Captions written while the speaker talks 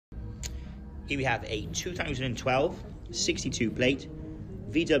Here we have a 2012 62 plate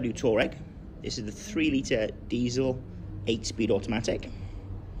Vw Touareg. This is the 3-litre diesel 8-speed automatic.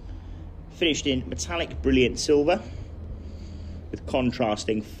 Finished in metallic brilliant silver with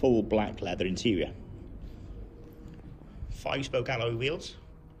contrasting full black leather interior. 5-spoke alloy wheels.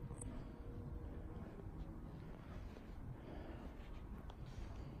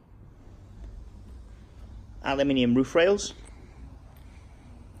 Aluminium roof rails.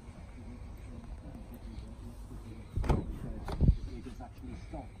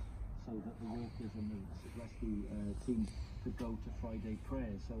 So that the workers and the rescue team could go to Friday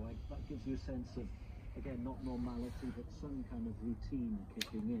prayers. So that gives you a sense of, again, not normality, but some kind of routine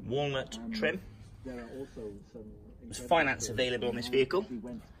kicking in. Walnut trim. There are also some... There's finance available on this vehicle.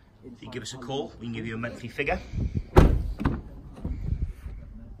 If you give us a call, we can give you a monthly figure.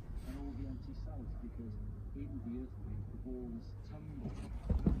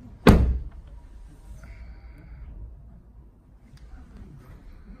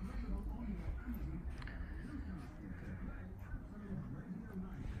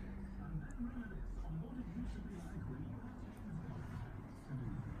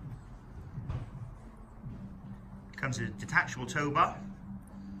 Comes with a detachable tow bar.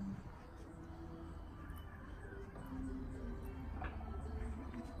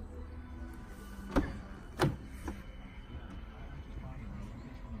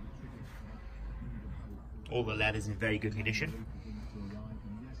 All the leather's in very good condition.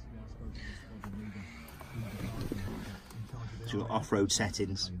 So off-road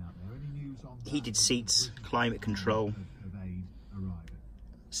settings, heated seats, climate control,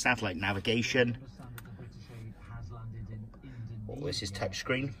 satellite navigation. All this is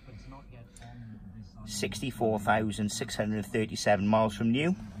touchscreen. 64,637 miles from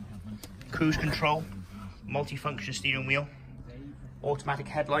new. Cruise control, multifunction steering wheel, automatic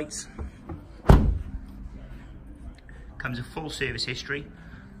headlights. Comes with full service history,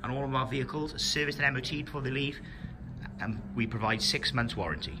 and all of our vehicles are serviced and MOT'd before they leave, and we provide 6 months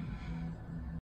warranty.